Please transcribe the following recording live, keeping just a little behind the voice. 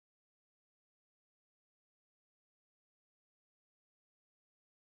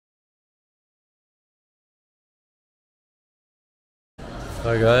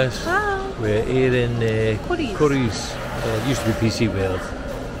Hi guys. Hi. We're here in Curries. It used to be PC World.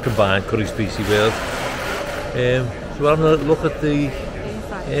 Combined Curries PC World. So we're having a look at the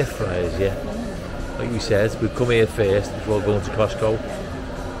air fryers, yeah. Like we said, we've come here first before going to Costco.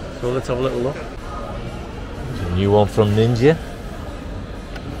 So let's have a little look. There's a new one from Ninja.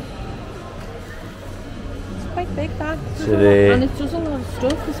 It's quite big, that. So and it does a lot of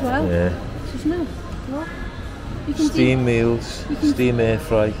stuff as well. Yeah. Doesn't it? Look. You can Steam meals, steam air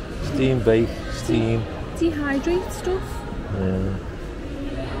fry, steam bake, steam. Dehydrate stuff. Yeah.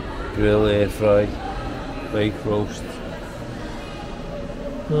 Grill, air fry, bake, roast.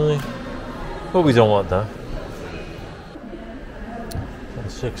 Aye. But we don't want that.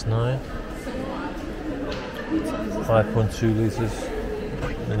 169. 5.2 litres.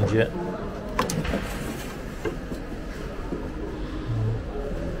 Ninja.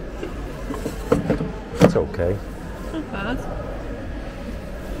 It's okay. Not bad.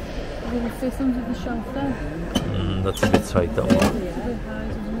 Will it fit under the shelf there? That's a bit tight, that one. It's a bit high,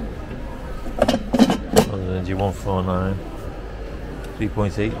 isn't it? Ninja 149.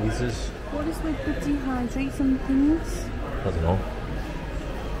 3.8 litres. What is with the dehydrating things? I don't know.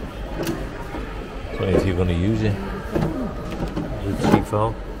 Don't know if you're going to use it. It's cheap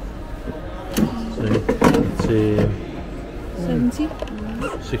file. So it's 70.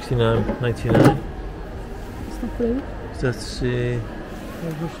 69.99. It's not blue. That's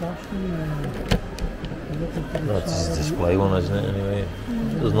that's a display one, isn't it? Anyway,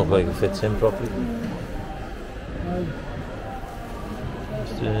 doesn't look like it fits in properly.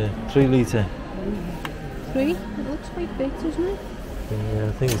 It's 3 litre. 3? It looks quite big, doesn't it? Yeah,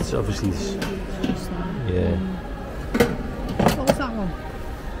 I think it's obviously. Just that. Yeah. What was that one?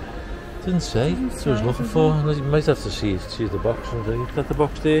 Didn't say. That's what I was looking for. You might have to see the box. Is that the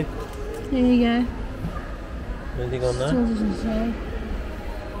box there? Yeah. Anything on that? Still doesn't say.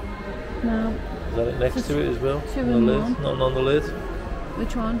 No. Is that it next to it as well? Two On in the lid? one. Nothing on the lid?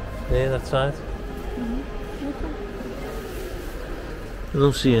 Which one? Yeah, that side. Okay. I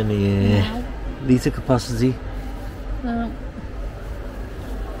don't see any No. litre capacity. No.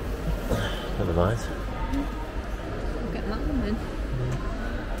 Never mind. I'll get that one then.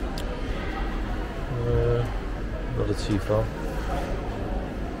 Another T-file.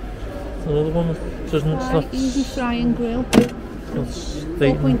 Another one that doesn't. It's not Easy fry and grill. It's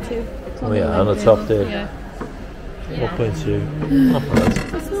 4.2. Oh yeah, on the top there. Yeah. 4.2. Not bad. It's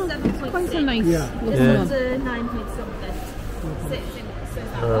quite a nice looking Yeah. one. It's a 9 point something.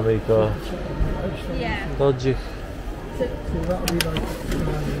 We got Yeah. Logic. So,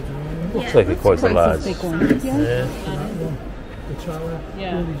 Looks like it's quite a Quite large. a big one. Yeah. Yeah.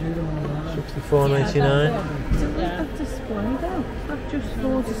 Yeah. 64.99. That display though. That just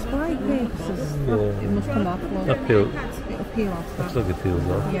for display purposes. Yeah. It must come off. Well, That peel. it'll peel off Looks that. like it peels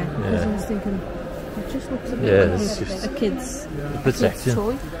off. Yeah, because I was thinking, it just looks a bit Yeah, like it's just a kid's protection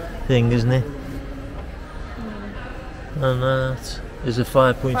toy. thing, isn't it? And that is a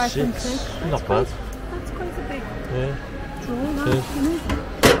 5.6. 5.6. Not bad. That's quite a big Yeah. draw, that, Cheers. isn't it?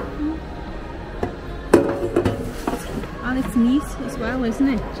 And it's neat as well, isn't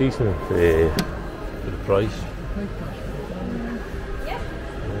it? Decent for the price.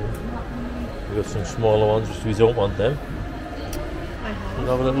 We've got some smaller ones, which we don't want them. We'll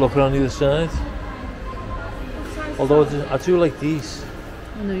have a little look around the other side. Although I do like these.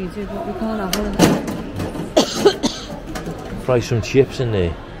 I know you do, but we can't have one. Fry some chips in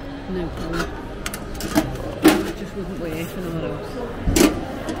there. No problem. It just wouldn't work for no one else.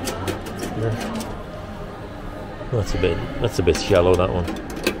 Yeah. That's a bit shallow, that one.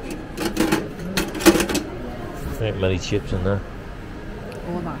 There ain't many chips in there.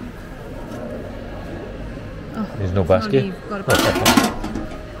 Or that. Oh, There's no basket. you've got a basket.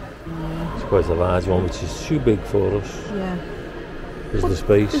 It's quite a large one, which is too big for us. Yeah. There's the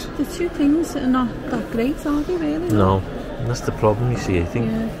space. The two things are not that great, are they really? No, and that's the problem, you see. I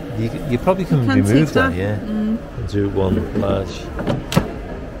think Yeah. you probably can Can't remove take that, yeah, and do one large.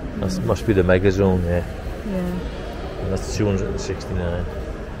 That must be the mega zone, yeah. Yeah. And that's 269.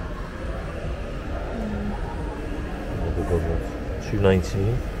 Another good one.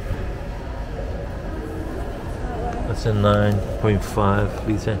 219. That's a 9.5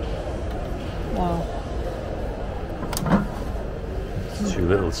 litre. Wow. It's two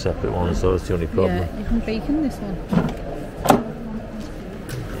little separate ones, so that's the only problem. Yeah, you can bake in this one.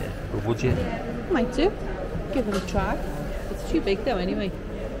 Yeah. But would you? Might do. Give it a try. It's too big though anyway.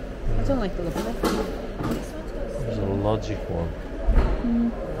 I don't like the look of it. There's a Logic one.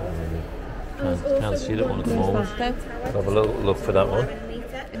 Can't see that one at the moment. I'll have a little look for that one.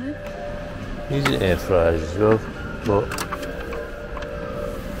 Use it air fryers as well, but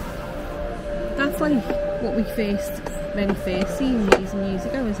like what we very first seen years and years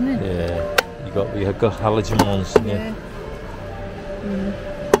ago, isn't it? Yeah, you got halogen ones, yeah. And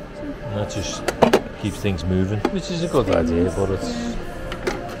that just keeps things moving, which is a good idea, but it's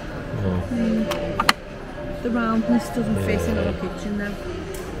you know. The roundness doesn't fit in our kitchen now.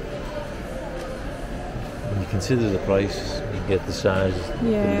 When you consider the price, you can get the size,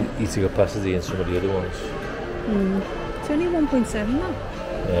 the eating capacity in some of the other ones. It's only 1.7 now.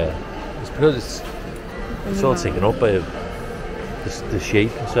 Yeah, it's because it's all taken up by the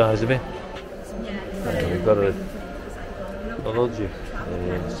shape and size of it. We've got a Logic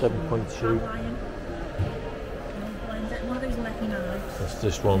 7.2. That's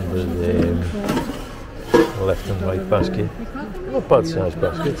this one with left and right basket. Not bad sized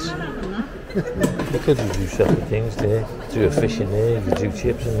baskets. You could do separate things there. Do a fish in there, you could do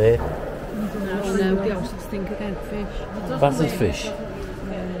chips in there. Oh no, the options think again, fish. Battered fish.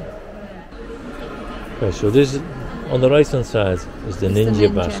 Okay, so this on the right hand side is the Ninja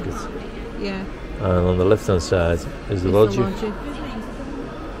basket. Yeah. And on the left hand side is the Logic.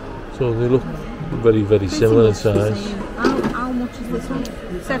 So they look very, very similar in size. How much is this one?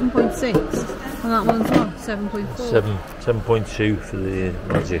 7.6. And that one's what? 7.4? 7.2 for the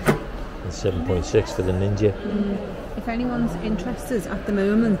Logic and 7.6 for the Ninja. If anyone's interested at the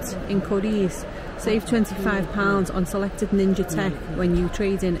moment in Curries, save £25 on selected Ninja tech when you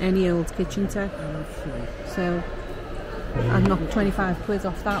trade in any old kitchen tech. So I'd knock 25 quid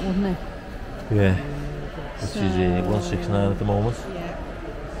off that, wouldn't it? Yeah, which is 169 at the moment. Yeah.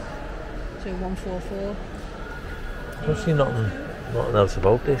 So 144. I don't see nothing else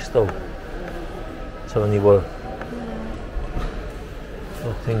about this though. Telling you what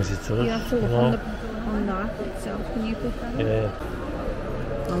things it does. You have to look on that itself. Can you put that in? Yeah.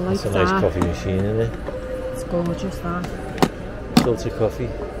 I like That's a nice coffee machine, isn't it? It's gorgeous, that. Filter coffee,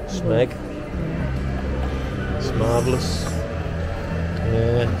 Smeg. It's marvellous.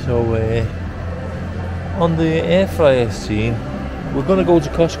 Yeah, so on the air fryer scene, we're going to go to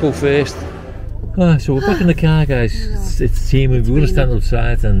Costco first. So we're back in the car, guys. It's team. We're going to stand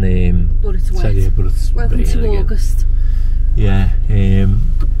outside and but it's wet. Welcome to August. Yeah.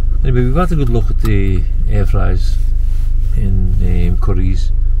 Anyway, we've had a good look at the air fryers in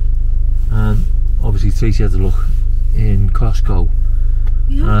Curries, and obviously Tracy had a look in Costco.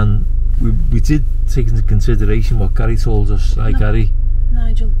 Yeah. And we did take into consideration what Gary told us. Hi, Gary.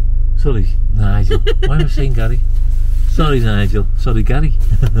 Nigel. Sorry, Nigel. Why am I saying Gary? Sorry, Nigel. Sorry, Gary.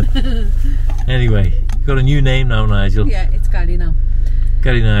 Anyway, got a new name now, Nigel. Yeah, it's Gary now.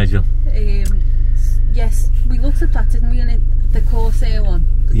 Gary Nigel. Yes, we looked at that, didn't we? And the Corsair one.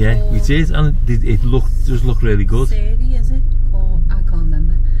 Yeah, we did, and it does look really good. Sadie, is it? I can't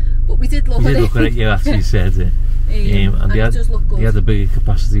remember. But we did look at it. We did look at it, yeah, after you said it. And it does look good. They had a bigger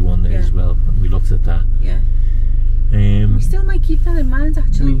capacity one there as well, and we looked at that. Yeah. We still might keep that in mind,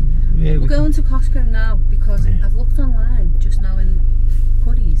 actually. We're going to Costco now because I've looked online just now in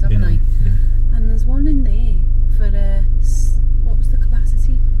Curries, haven't I? Yeah. And there's one in there for what was the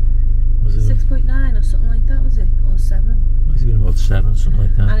capacity? Was it 6.9 or something like that? Was it, or 7? Might have been about 7, something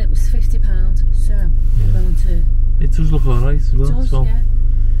like that. And it was £50. So we're going to. It does look alright as well. It does, so yeah.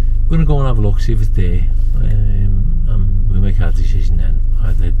 We're going to go and have a look, see if it's there, and we'll make our decision then.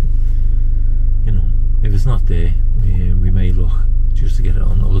 Either, you know, if it's not there, we may look just to get it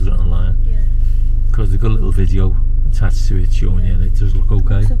on, order it online. Yeah. Because they've got a little video attached to it showing you, and it does look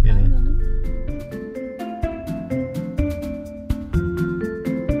okay. It's okay, yeah.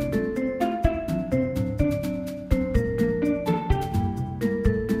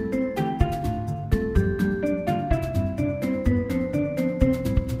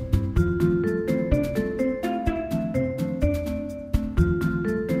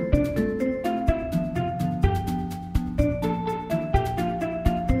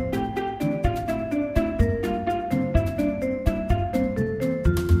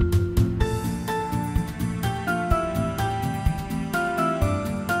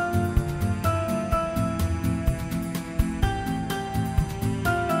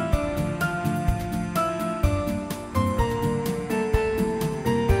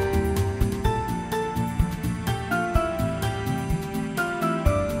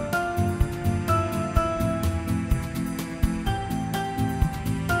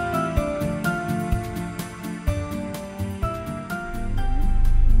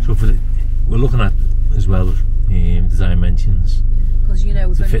 So we're looking at as well the dimensions. Because you know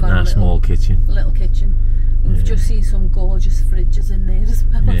we've to fit in our small kitchen. Little kitchen. We've just seen some gorgeous fridges in there as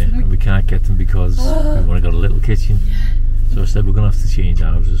well. Yeah, and we can't get them because we've only got a little kitchen. Yeah. So I said we're going to have to change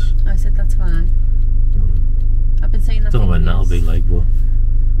houses. I said that's fine. I've been saying that. Don't know when that'll be like, but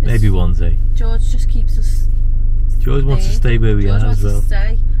Maybe one day. George just keeps us. George wants to stay where we George are wants as well. To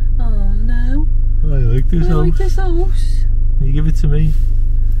stay. Oh no. I like this house. I like this house. Can you give it to me?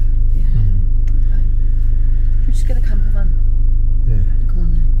 Yeah. Okay. Should we just get a camper van? Yeah. Go on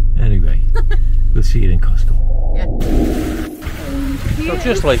then. Anyway, we'll see you in Costco. Yeah. So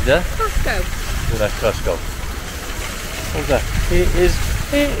just like that. Costco. We're at Costco. What's that? Here is.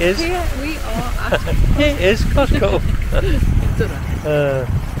 Here we are at Here is Costco.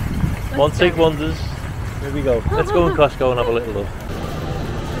 One take go. wonders. Here we go. Let's go in Costco and have a little look.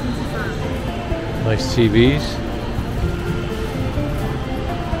 Nice TVs.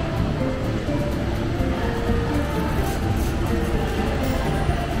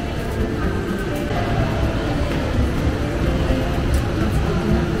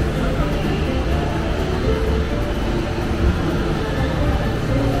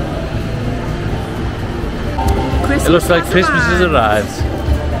 It looks like Christmas has arrived.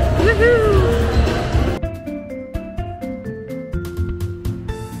 Woohoo!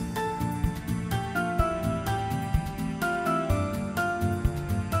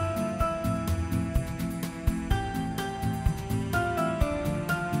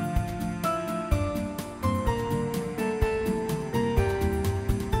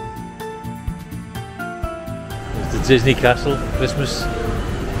 It's the Disney Castle Christmas.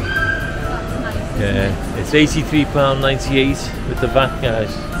 Yeah, it's £83.98 with the VAT,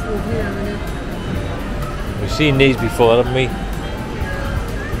 guys. We've seen these before, haven't we?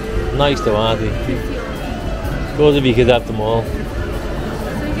 Nice though, aren't they? Good if you could have them all.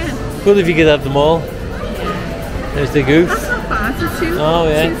 Good if you could have them all. There's the goof. That's not bad, the two. Oh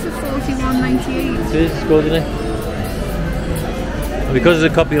yeah. Two for £41.98. It is, it's good, isn't it? And because of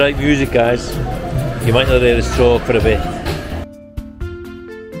the copyright music, guys, you might not hear us talk for a bit.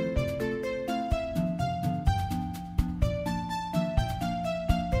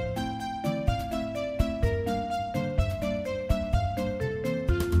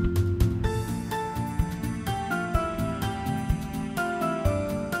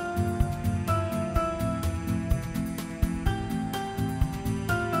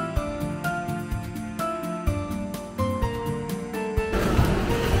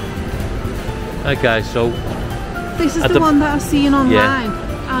 Okay, so this is the one that I've seen online,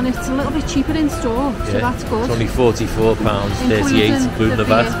 and it's a little bit cheaper in store, so that's good. It's only £44.38 including the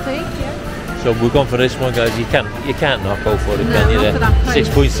VAT. So we're going for this one, guys. You can't not go for it, can you?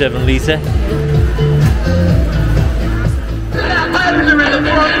 6.7 litre.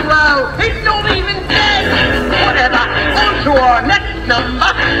 It's not even dead. Whatever. On to our next number.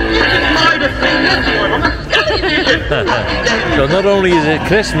 You can might have seen this one on the television. So not only is it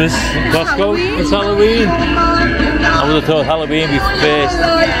Christmas in Costco, it's Halloween. I would have thought Halloween would be first.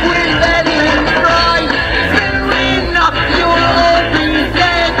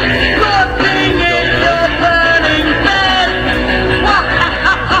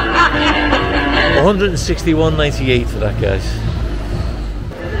 £161.98 for that, guys.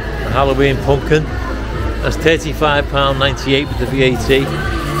 The Halloween pumpkin, that's £35.98 with the VAT.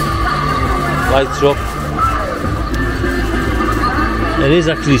 Lights up. It is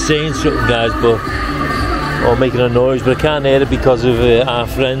actually saying something, guys, or making a noise, but I can't hear it because of our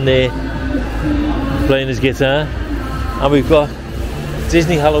friend there playing his guitar. And we've got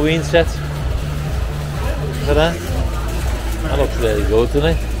Disney Halloween set. Look at that. That looks really good, doesn't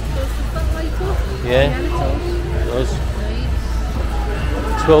it? Yeah, it does.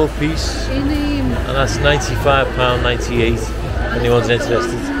 12 piece, and that's £95.98. If anyone's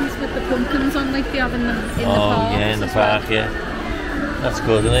interested. With the pumpkins on, like they have in the park. Oh yeah, in the park, yeah. That's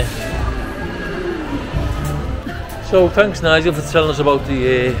good, isn't it? So thanks, Nigel, for telling us about the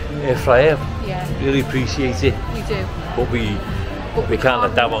air fryer. Yeah. Really appreciate it. We do. But we can't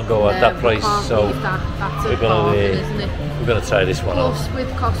let that one go at that price. So that's we're gonna try this one out. Plus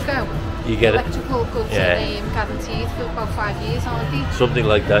with Costco, you get electrical goods guaranteed for about 5 years, aren't they? Something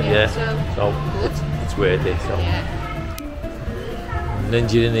like that, yeah. So good. It's worth it. So. Yeah.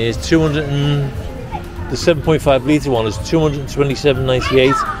 Ninja in here is 200 and the 7.5 litre one is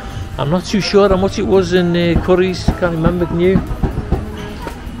 £227.98. I'm not too sure how much it was in Curries. Can't remember. Can you?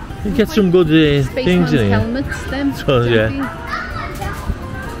 You get some good things in here. Helmets, them. So, yeah.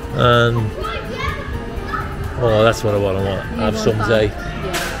 And oh, that's what I want. Have someday. Yeah.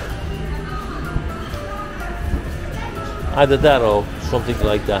 Either that or something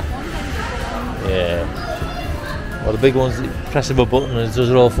like that. Yeah. Well, the big ones, press of a button and it does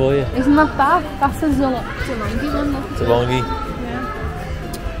it all for you. Isn't that bad? That's a Zolongi one, look. Zolongi.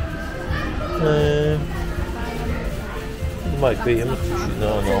 Yeah. It might be, I'm not too sure.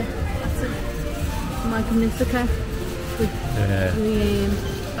 No. Magnifica. With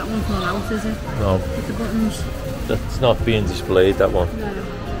That one's not out, is it? No. With the buttons. That's not being displayed, that one. No.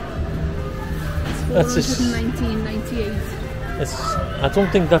 That's It's 419.98. I don't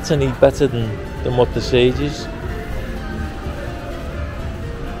think that's any better than what the Sage is.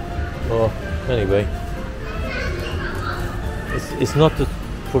 Oh, anyway. It's not the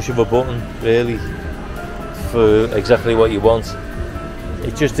push of a button, really, for exactly what you want.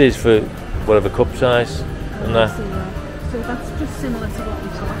 It just is for whatever cup size and that. So that's just similar to what we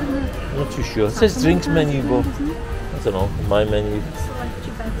saw, isn't it? I'm not too sure. It says drinks menu, but I don't know, my menu. Select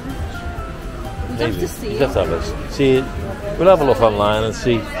your beverage. We'd Maybe. have to see. We'd have to have it. See it. We'll have a look online and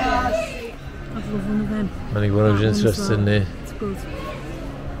see. I'd love one of them. Maybe one I was interested in there. It's good.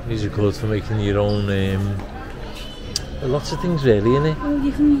 These are good for making your own. Lots of things really, innit? Well,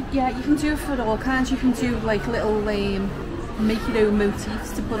 you can do it for all kinds. You can do like little make your own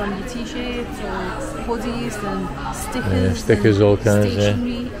motifs to put on your t-shirts or hoodies and stickers. Yeah, stickers, all kinds.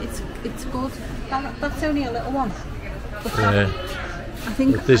 Stationery. Yeah. It's good. That's only a little one. But yeah. I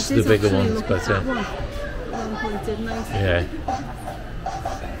think but this is the bigger one. It's better. Yeah.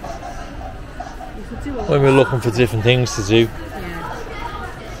 When we're looking for different things to do. Yeah.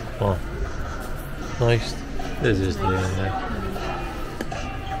 Oh, nice. This is the end there.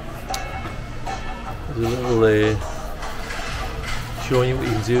 There's a little showing you what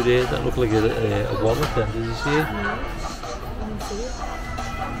you can do there. That looked like a wallet then, did you see it?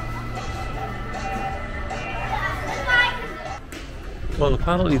 Well,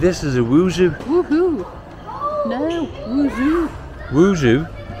 apparently this is a woozoo. Woohoo! No, woozoo. Woozoo?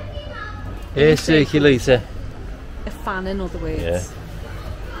 Air circulator. A fan, in other words. Yeah.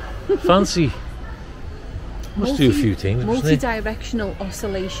 Fancy. Must do a few things, mustn't it? Multi-directional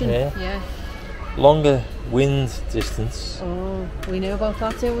oscillation. Yeah. Longer wind distance. Oh, we know about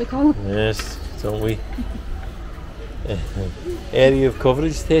that, don't we, Colin? Yes, don't we? Area of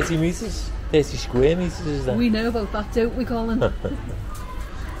coverage 30 metres, 30 square metres is that? We know about that, don't we, Colin?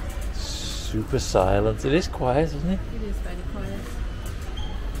 Super silent. It is quiet, isn't it? It is very quiet.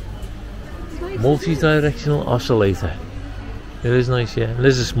 It's nice. Multi-directional oscillator. It is nice, yeah. And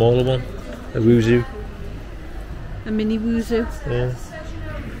there's a smaller one, a woozoo. A mini woozoo. Yeah.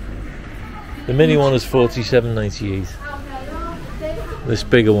 The mini one is $47.98. This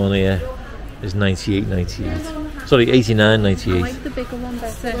bigger one here is $98.98. Sorry, $89.98. I like the bigger one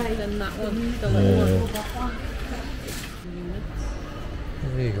better than that one, the little one.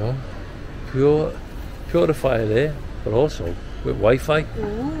 There you go. Purifier there, but also with Wi-Fi.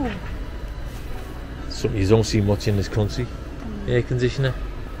 Oh. Something you don't see much in this country. Air conditioner.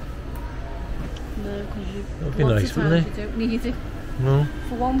 No, because that'd be nice, wouldn't it? You don't need it. No.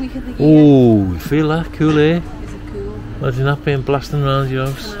 For 1 week of the year. Oh, you feel that? Cool air? Is it cool? Imagine that being blasting around your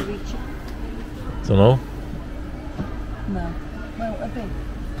house. Can I reach it? Don't know. No. Well, a bit.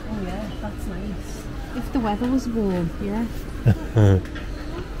 Oh yeah, that's nice. If the weather was warm, yeah.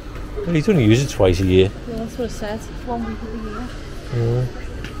 Well, you only use it twice a year. Yeah, that's what I said. 1 week of the year. Yeah.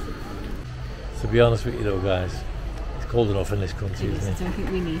 To be honest with you though, guys, it's cold enough in this country, isn't it? I don't think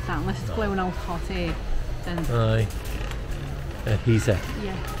we need that unless it's blowing out hot air. Then Aye. A heater.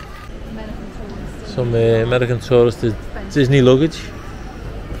 yeah. American tourists. Some American tourist Disney luggage.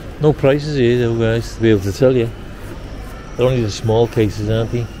 No prices here though, guys, to be able to tell you. They're only the small cases,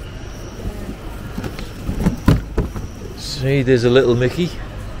 aren't they? See, there's a little Mickey.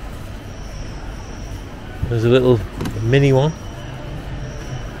 There's a little mini one.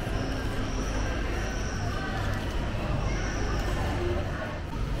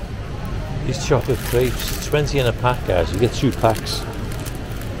 These chocolate crepes, 20 in a pack, guys. You get 2 packs.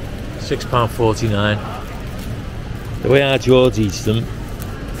 £6.49. The way our George eats them,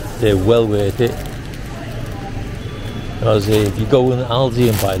 they're well worth it. Because if you go in Aldi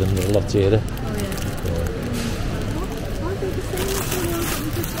and buy them, they're a lot dearer. Oh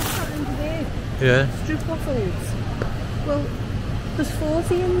yeah. Yeah. Stroop waffles. Well, there's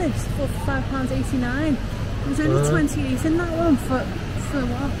 40 in this for £5.89. There's only 28 in that one for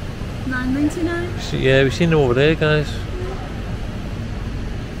what? $9.99. Yeah, we've seen them over there, guys.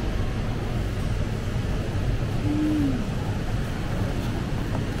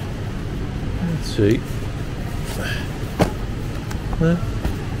 Let's see.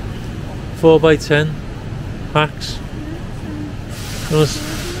 4x10 packs. You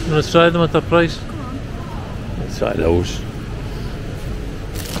want to try them at that price? Let's try those.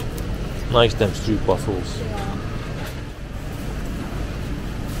 Nice them Stroop waffles.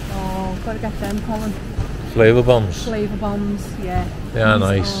 Oh, gotta get them, Colin. Flavour bombs. Flavour bombs, yeah. They are These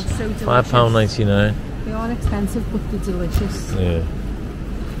nice. are so delicious. £5.99. They are expensive, but they're delicious. Yeah.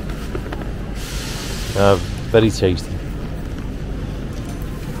 Very tasty.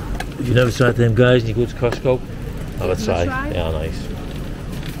 If you never tried them guys and you go to Costco, have a try. They are nice.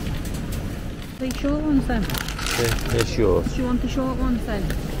 The short ones then? They're short. Do you want the short ones then?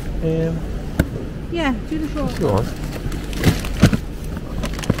 Yeah, do the short Go on. ones.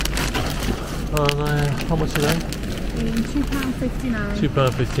 And how much are they? £2.59.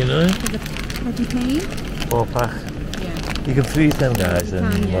 £2.59. Have you paid? 4 pack. Yeah. You can freeze them guys and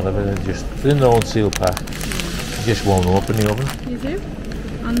whatever. They're in their own seal pack. You just won't open the oven. You do?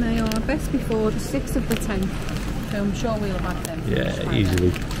 And they are best before the 6th of the 10th. So I'm sure we'll have them. Yeah,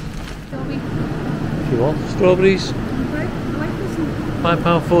 easily. Shall we? If you want strawberries, Okay, I like this one.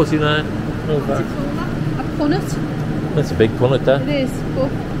 £5.49. No What's bad. it called that? A punnet? That's a big punnet, that. It is,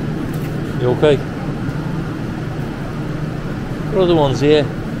 but You okay? There are other ones here.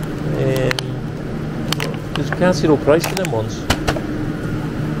 You can't see no price for them ones.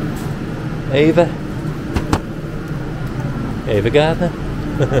 Ava Gardner.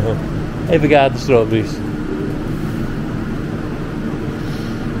 Ava Gardner strawberries.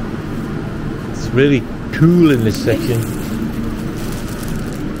 It's really cool in this section.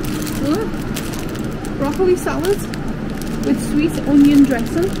 look, broccoli salad with sweet onion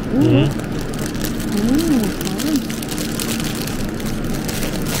dressing. Ooh. Ooh, fine.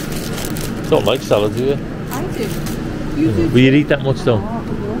 Don't like salad, do you? I do. You do. Will you eat that much though? Oh,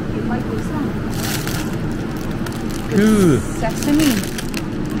 look, you like this one? Cool. Sesame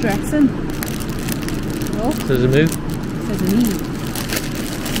dressing. Look, Does it move? sesame.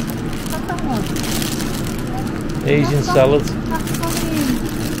 What's that one? Asian salad. That's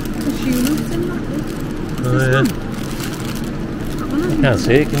cashew nuts in that. Look. Oh This yeah. one. That one, I can't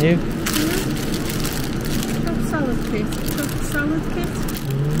see it, can you? Got salad kit. Got salad kit.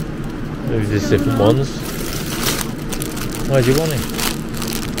 Maybe there's different ones. Why do you want it?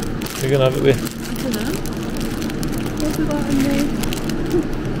 You're gonna have it with? I don't know. What have we got in there?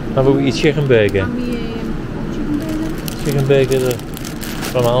 Have it with your chicken burger. And we chicken burger. Chicken burger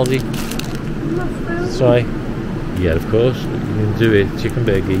from Aldi. That's Try. Yeah, of course. You can do it. Chicken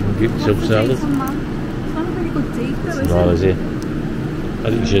burger. You can give yourself salad. It's not a very good date though, is No, it? is it? I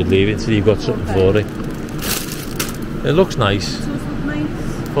think you should leave it until you've got something for it. It looks nice. It does look nice.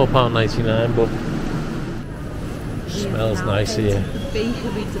 £4.99, but smells nice here. The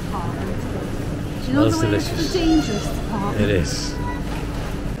bakery department. Do you know Smells the way delicious. it's the dangerous department? It is.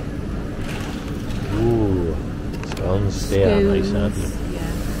 Ooh, scones. They are nice, aren't they?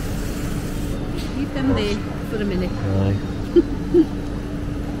 Yeah. Leave them there for a minute. Aye.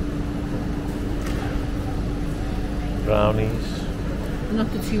 Brownies.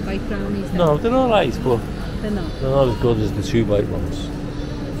 Not the 2-bite brownies. Then. No, they're alright, but They're not. they're not as good as the 2-bite ones.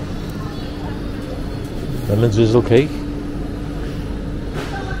 Lemon drizzle cake.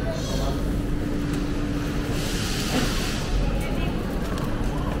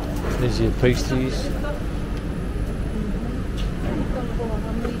 There's your pastries.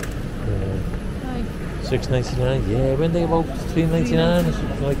 Right. $6.99. Yeah, when they about $3.99 or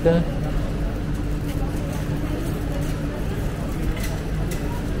something like that.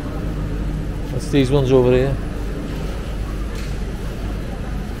 What's these ones over here?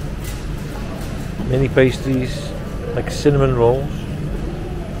 Mini pastries, like cinnamon rolls.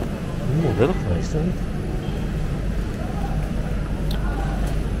 Ooh, they look nice, don't they?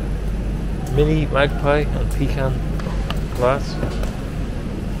 Mini magpie and pecan glass.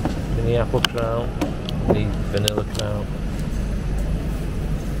 Mini apple crown. Mini vanilla crown.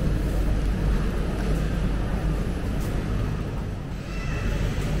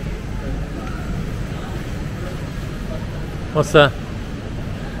 What's that?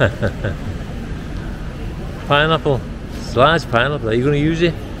 Pineapple. It's large pineapple. Are you going to use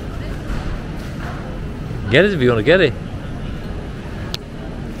it? Get it if you want to get it.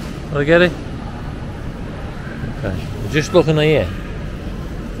 Want to get it? Okay. I'm just looking at here.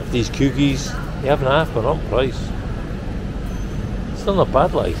 At these cookies. They haven't half gone on price. Still not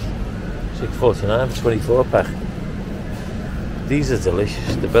bad, like. $6.49 for 24 pack. These are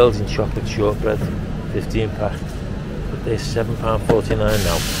delicious. The Belgian chocolate shortbread, 15 pack. But they're £7.49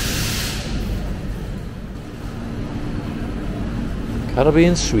 now.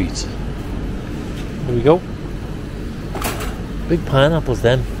 Caribbean sweet. Here we go. Big pineapples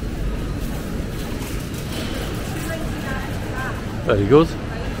then. Very good.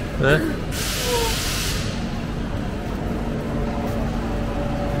 Yeah.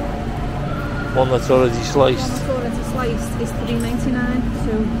 One that's already sliced. One that's already sliced is $3.99,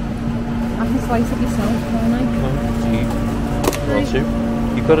 so I can slice it yourself, can't I? You want to?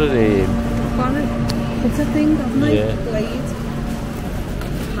 You got it Got it. It's a thing, haven't I? Yeah. Blade.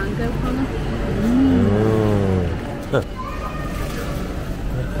 Mango on it.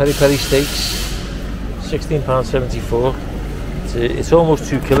 Peri peri steaks, £16.74. It's almost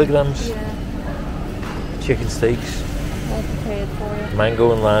 2 kilograms. Yeah. Chicken steaks. All prepared for you.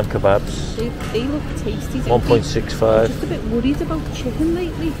 Mango and lime kebabs. They look tasty. 1.65. Just a bit worried about chicken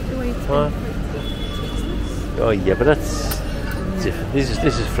lately. The way it's What? been tasteless. Oh yeah, but that's different. This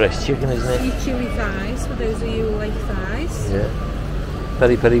is fresh chicken, isn't it? Sweet chili thighs for those of you who like thighs. Yeah.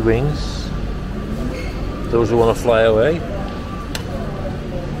 Peri peri wings. Those who want to fly away.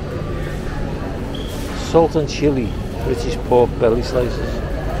 Salt and chili. British pork belly slices.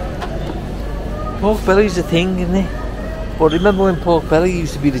 Pork belly's a thing, isn't it? But remember when pork belly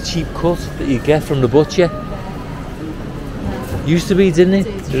used to be the cheap cut that you get from the butcher? Used to be, didn't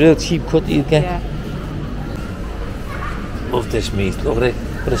it? The real cheap cut that you get. Yeah. Love this meat. Look at it.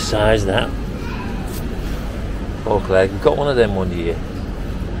 What a size that. Pork leg. We got one of them one year.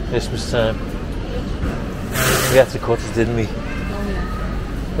 Christmas time. We had to cut it, didn't we? Oh yeah.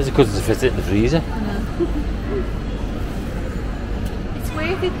 There's a cut to fit it in the freezer. It's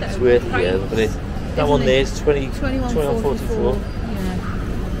worth it though. It's worth it, yeah, look at it. That one there is 21.44. Yeah.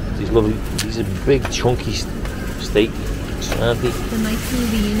 These are big chunky steak, aren't they? They're nice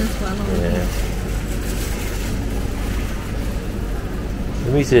and lean as well. Yeah.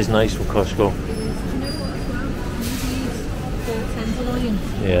 The meat is nice from Costco. It is. Do you know what as well? These pork tenderloins.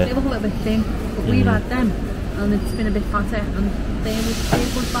 Yeah. They look a little bit thin, but we've had them and it's been a bit fatter and they're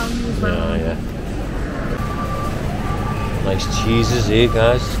good value as well. Oh, yeah. Nice cheeses here,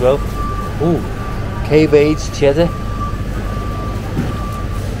 guys, as well. Ooh, cave aged cheddar.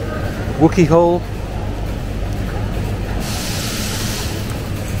 Wookie hole.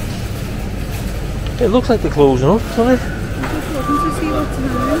 It looks like they're closing up, doesn't it? I'm just looking to see what's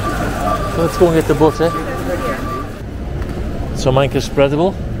behind. So let's go and get the butter. Some anchor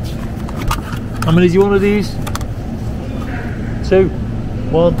spreadable. How many do you want of these? 2,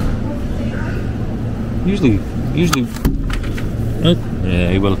 1. Usually. Oh,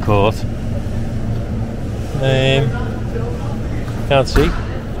 yeah, he will have caught. Can't see.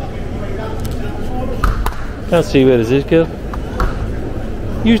 Can't see where it is, girl.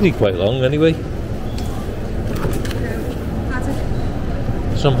 Usually quite long, anyway.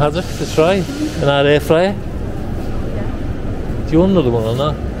 Some haddock to try in our air fryer. Do you want another one on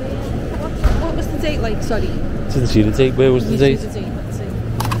that? What was the date like? Sorry. Didn't see the date. Where was the date? Let's see.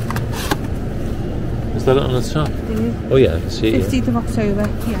 Is that on the top? Oh yeah, I can see it. 15th of October.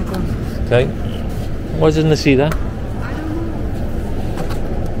 Yeah, go on. Okay. Why didn't I see that? I don't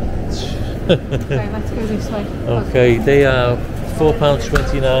know. Okay, let's go this way. Okay, they are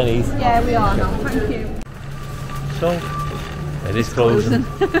 £4.29 each. Yeah, we are now. Thank you. So it is closing.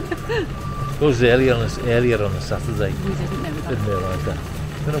 Closed earlier on a Saturday. We didn't know that. Didn't realise that.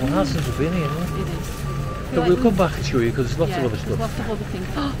 It's been a while since we've been here, isn't it? It is. But we'll come back and show you because there's lots of other there's stuff. lots of other things.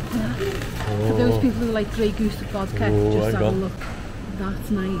 For those people who like Grey Goose vodka, just have a look. That's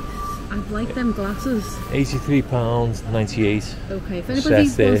nice. I'd like them glasses. £83.98. Okay, if anybody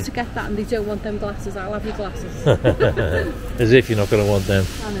wants to get that and they don't want them glasses, I'll have your glasses. As if you're not going to want them.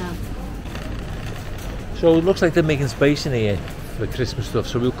 I know. So it looks like they're making space in here for Christmas stuff.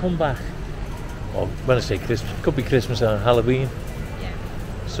 So we'll come back. Or when I say Christmas, it could be Christmas and Halloween. Yeah.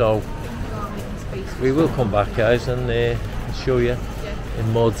 So we will come back, guys, and show you in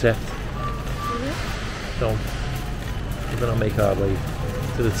more depth. So we're going to make our way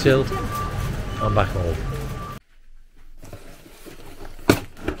to the till and back home.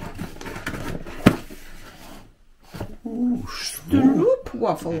 Ooh, stroop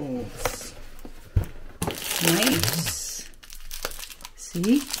waffles. Nice.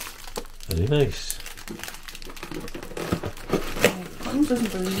 See? Very nice. Colin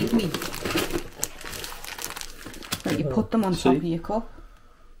doesn't believe me. That you put them on top of your cup.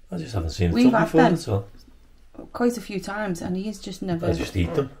 I just haven't seen We've it had before, them so quite a few times and he's just never... I just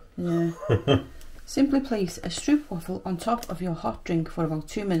eat them. Yeah. Simply place a stroop waffle on top of your hot drink for about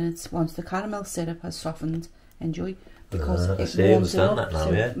 2 minutes once the caramel syrup has softened. Enjoy, because it warms it up,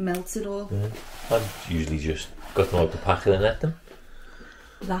 so it melts it all. Yeah. I've usually just got them out the packet and ate them.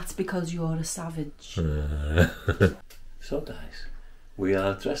 That's because you're a savage. So guys, we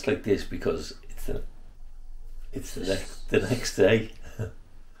are dressed like this because it's the next day.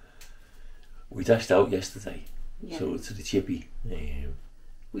 We dashed out yesterday, so to the chippy.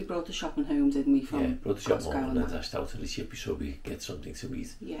 We brought the shopping home, didn't we? From brought the shopping home and then dashed out to the chippy so we get something to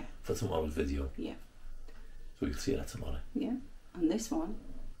eat. Yeah. For tomorrow's video. Yeah. So we'll see that tomorrow. Yeah. And this one,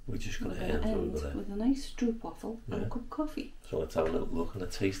 we're just going to end with a nice stroop waffle and a cup of coffee. So let's have a little look and a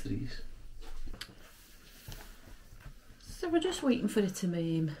taste of these. So we're just waiting for it to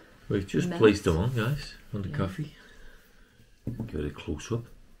We've just placed them on, guys, on the coffee. Give it a close up.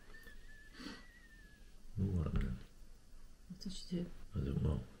 What happened? What did she do? I don't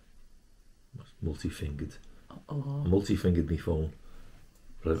know. Multi-fingered. Oh. I multi-fingered my phone.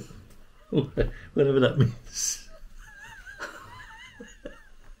 Whatever that means.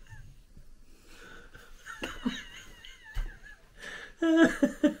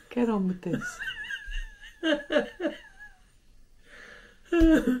 Get on with this.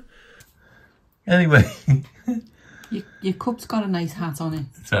 Anyway. Your cup's got a nice hat on it.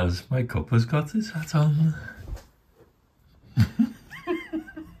 It has. My cup has got his hat on.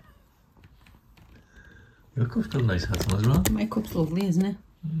 Your cup's got a nice hat on as well. My cup's lovely, isn't it?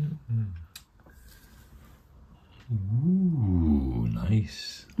 Ooh,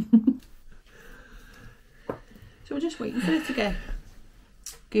 nice. So we're just waiting for it to get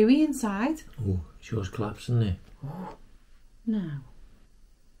gooey inside. Oh, it's yours collapsing there. No.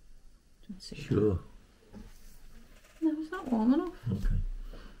 Don't see Sure. No, it's not warm enough. Okay.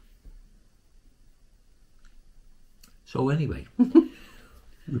 So anyway,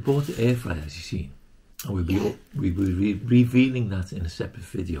 we bought the air fryer, as you see, and we'll be revealing that in a separate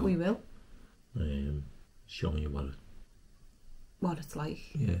video. We will. Showing you What it's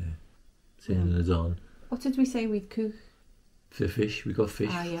like. Yeah, turning it on. What did we say we'd cook? For fish, we got fish.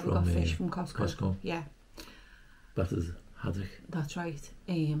 Ah, yeah, from, we got fish from Costco. Yeah, battered haddock. that's right.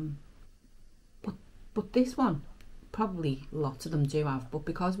 But this one, probably lots of them do have, but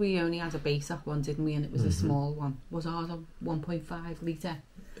because we only had a basic one, didn't we, and it was a small one, was ours a 1.5 litre?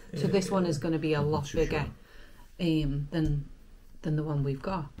 So this one is going to be a lot bigger than the one we've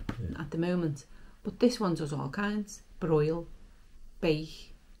got at the moment. But this one does all kinds: broil,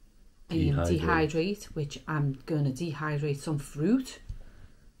 bake, dehydrate, which I'm going to dehydrate some fruit.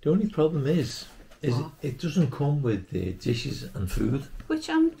 The only problem is it doesn't come with dishes and food. Which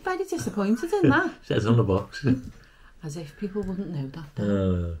I'm very disappointed in that. Says on the box. As if people wouldn't know that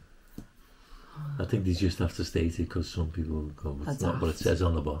then. I think they just have to state it because some people go, it's not what it says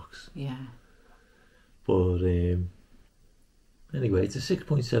on the box. Yeah. But anyway, it's a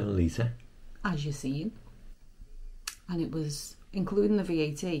 6.7 litre. As you've seen. And it was, including the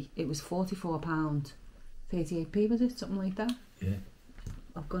VAT, it was £44, 38p, was it? Something like that? Yeah.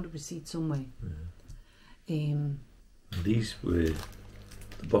 I've got a receipt somewhere. Yeah. These were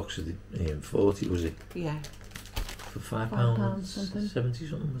the box of the 40, was it? Yeah. For £5 something. 70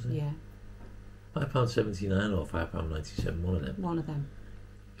 something, was it? Yeah. £5.79 or £5.97, one of them. One of them.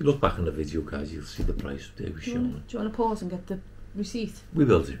 If you look back on the video, guys, you'll see the price up there we're showing. Do you want to pause and get the receipt? We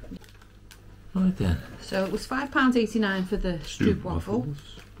will do. Right then. So it was £5.89 for the stroop waffle.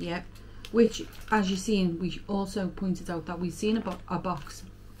 Yeah. Which, as you've seen, we also pointed out that we've seen a box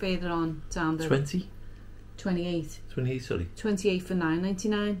further on down the 20? 28. 28, sorry. 28 for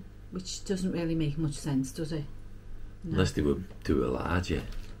 $9.99, which doesn't really make much sense, does it? No. Unless they would do a larger,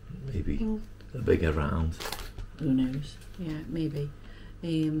 maybe a bigger round. Who knows? Yeah, maybe.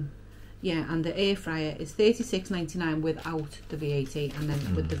 Yeah, and the air fryer is $36.99 without the VAT, and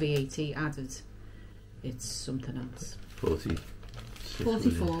then with the VAT added, it's something else.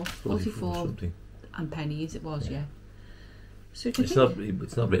 44 something. And pennies it was, yeah. So it's not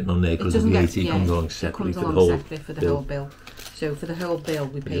written on there because the VAT comes along separately for the whole bill. So for the whole bill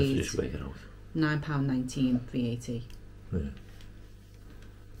we paid just work it out. £9.19 VAT. Yeah.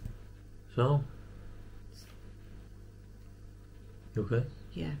 So, you okay?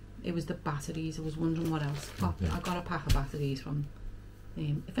 Yeah, it was the batteries. I was wondering what else. I got a pack of batteries from.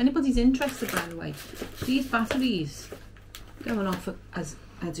 If anybody's interested, by the way, these batteries going off as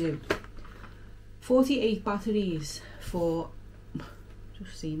I do. 48 batteries for,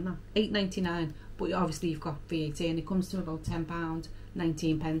 just seen that, £8.99. But obviously you've got VAT, and it comes to about £10,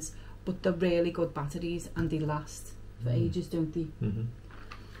 19 pence. But they're really good batteries, and they last for ages, don't they?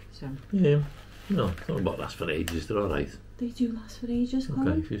 So yeah, no, not about last for ages. They're all right. They do last for ages, Colin.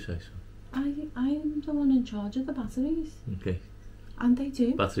 Okay, if you say so. I'm the one in charge of the batteries. Okay. And they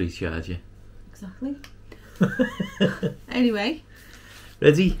do. Battery charger. Exactly. Anyway.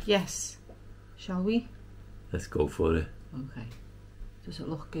 Ready? Yes. Shall we? Let's go for it. Okay. Does it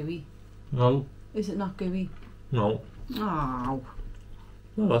look gooey? No. Is it not gooey? No. Oh.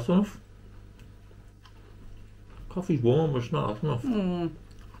 Well, that's enough. Coffee's warm, but it's not that's enough.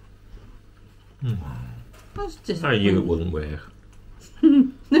 That's just. I knew it wouldn't work.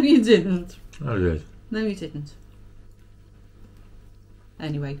 No, you didn't. I did. No, you didn't.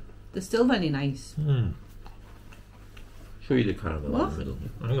 Anyway, they're still very nice. Show you the caramel in the middle.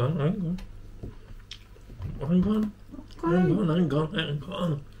 Hang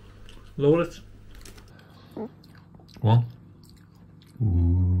on. Lower it. What?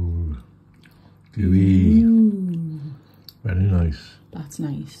 Ooh. Gooey. Very nice. That's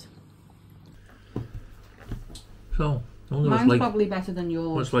nice. So, I wonder Mine's what's like, probably better than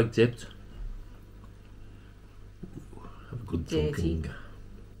yours. what's like dipped. Have a good Dirty. dunking.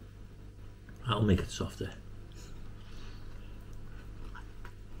 That'll make it softer.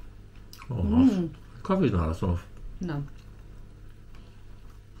 Oh, not. Coffee's not hot enough. No.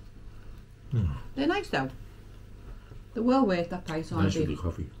 They're nice though. They're well worth that price, aren't Nice they? with the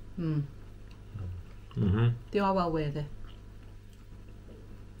coffee. They are well worth it.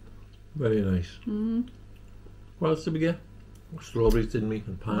 Very nice. What else did we get? Strawberries, didn't we?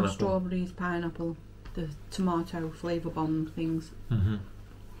 And pineapple. Strawberries, pineapple, the tomato flavour bomb things.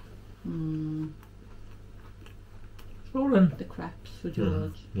 Rolling. The crepes for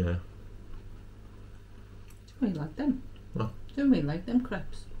George. Yeah. Do you really like them? What? Do you really like them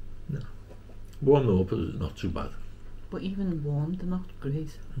crepes? Warm them up, but not too bad. But even warm, they're not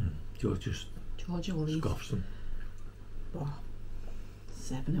great. George just George will eat. scoffs them. Oh,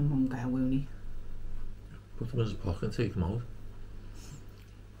 7 in one go, won't he? Put them in his pocket and take them out.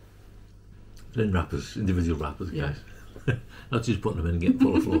 They're in wrappers, individual wrappers, Yeah. guys. Not just putting them in and getting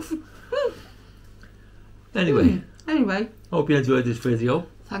full of fluff. Anyway, Anyway, hope you enjoyed this video.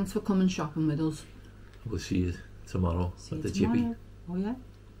 thanks for coming shopping with us. We'll see you tomorrow See at you the chippy. tomorrow. Oh yeah.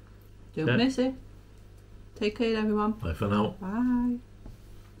 Don't Yeah. miss it. Take care, everyone. Bye for now. Bye.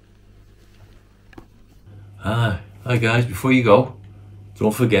 Hi guys, before you go,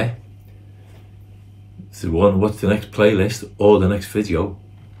 don't forget to watch the next playlist or the next video.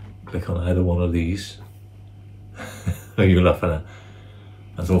 Click on either one of these. Are you laughing at?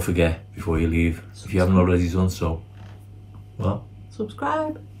 And don't forget, before you leave, if you haven't already done so, well,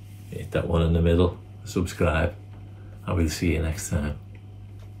 Subscribe. hit that one in the middle, subscribe, and we'll see you next time.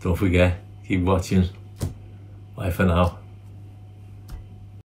 Don't forget, keep watching. Bye for now.